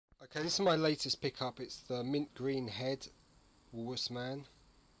Okay, this is my latest pickup. It's the mint green head Walrus Man.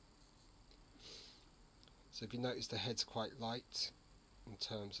 So if you notice, the head's quite light in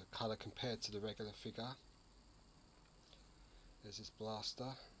terms of colour compared to the regular figure. There's this blaster,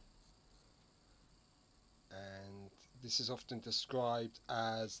 and this is often described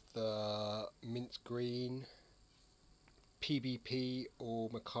as the mint green PBP or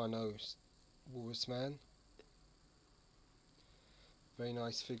Meccano Walrus Man. Very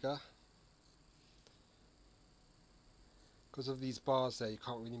nice figure. Because of these bars there, you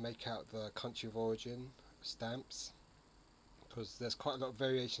can't really make out the country of origin stamps, because there's quite a lot of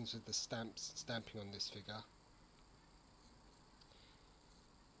variations with the stamping on this figure.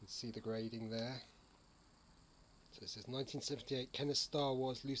 You can see the grading there. So it says 1978 Kenner Star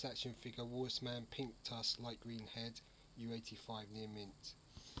Wars loose action figure Walrus Man, pink tusk, light green head, U85 near mint.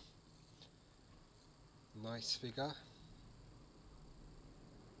 Nice figure.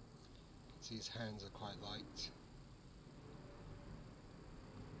 You can see his hands are quite light.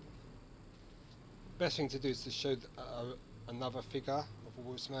 Best thing to do is to show another figure of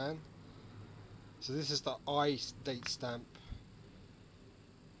Walrus Man. So this is the I date stamp,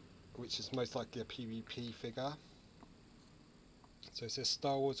 which is most likely a PVP figure. So it says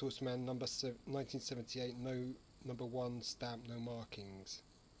Star Wars Walrus Man number 1978, no number 1 stamp, no markings.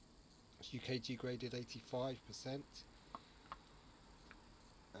 UKG graded 85%,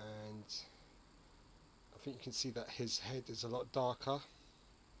 and I think you can see that his head is a lot darker,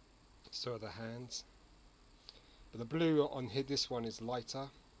 so are the hands. But the blue on here, this one is lighter.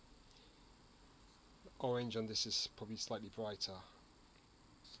 The orange on this is probably slightly brighter.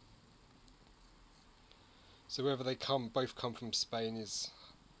 So whether they both come from Spain is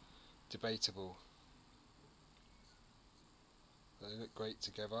debatable. They look great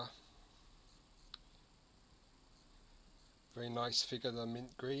together. Very nice figure, the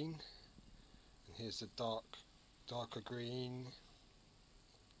mint green. And here's the darker green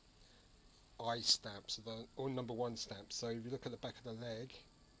I stamp, so the all number 1 stamp. So if you look at the back of the leg,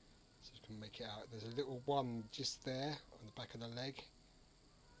 so you can make it out, there's a little one just there on the back of the leg.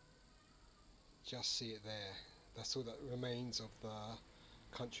 Just see it there. That's all that remains of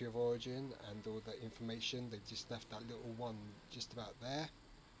the country of origin and all the information. They just left that little one just about there.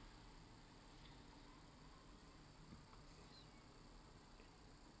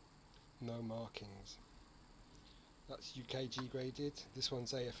 No markings. That's UKG graded. This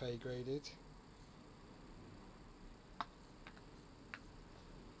one's AFA graded.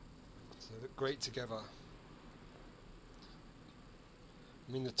 So they look great together.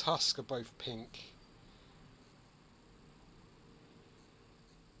 I mean, the tusks are both pink.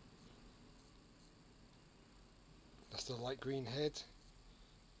 That's the light green head,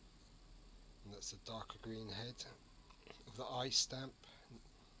 and that's the darker green head of the eye stamp.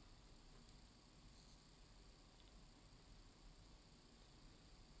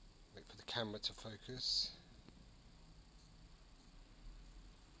 Wait for the camera to focus.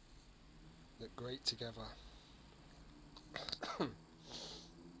 Look great together.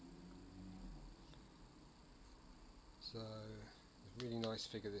 So, really nice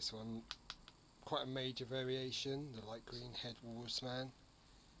figure, this one. Quite a major variation, the light green head Walrus Man.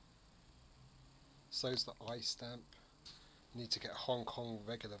 So's the eye stamp. You need to get a Hong Kong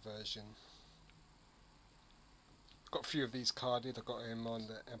regular version. I've got a few of these carded. I've got him on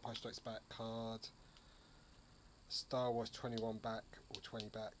the Empire Strikes Back card, Star Wars 21 back, or 20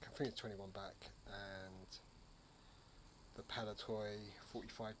 back, I think it's 21 back, and the Palatoy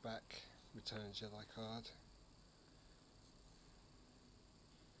 45 back Return of the Jedi card.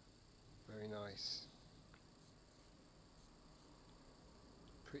 Very nice.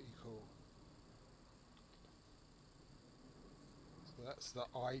 Pretty cool. So that's the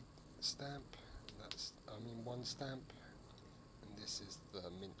eye stamp. That's, I mean, 1 stamp, and this is the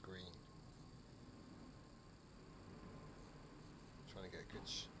mint green. Trying to get a good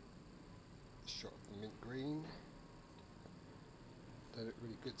shot of the mint green. They look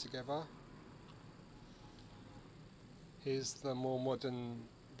really good together. Here's the more modern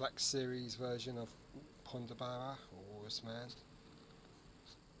Black Series version of Ponderbara or Walrus Man.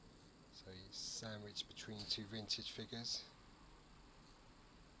 So he's sandwiched between 2 vintage figures.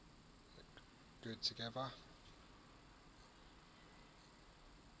 Look good together.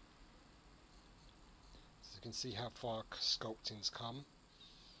 So you can see how far sculpting's come.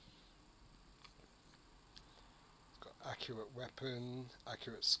 It's got accurate weapon,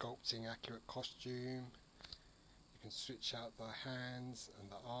 accurate sculpting, accurate costume. You can switch out the hands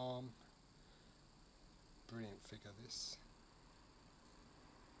and the arm. Brilliant figure, this.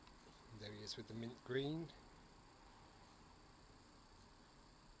 And there he is with the mint green.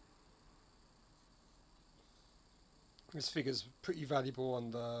 This figure's pretty valuable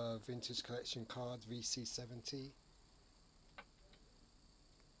on the vintage collection card VC70,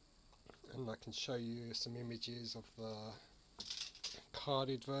 and I can show you some images of the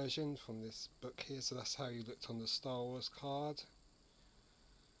carded version from this book here. So that's how he looked on the Star Wars card.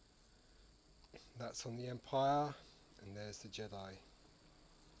 That's on the Empire, and there's the Jedi.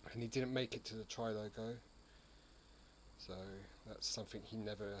 And he didn't make it to the tri-logo, so that's something he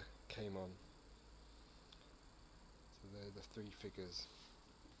never came on. So they're the three figures.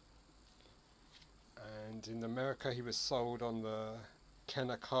 And in America he was sold on the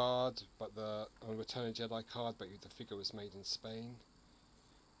Kenner card, but on Return of the Jedi card, but the figure was made in Spain.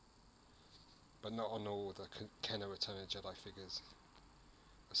 But not on all the Kenner Return of the Jedi figures.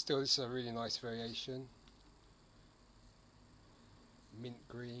 But still, this is a really nice variation. Mint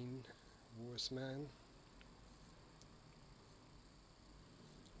green Walrus Man.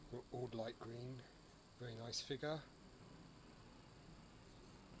 All light green. Very nice figure.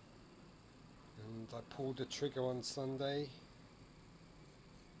 And I pulled the trigger on Sunday.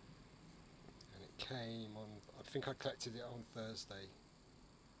 And it came on, I think I collected it on Thursday.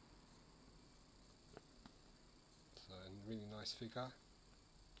 So, really nice figure.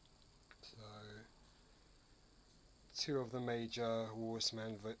 So, two of the major Walrus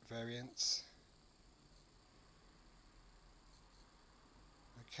Man variants.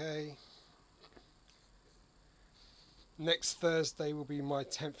 Okay. Next Thursday will be my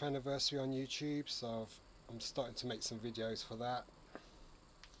 10th anniversary on YouTube, so I'm starting to make some videos for that.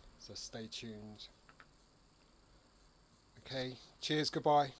 So stay tuned. Okay, cheers, goodbye.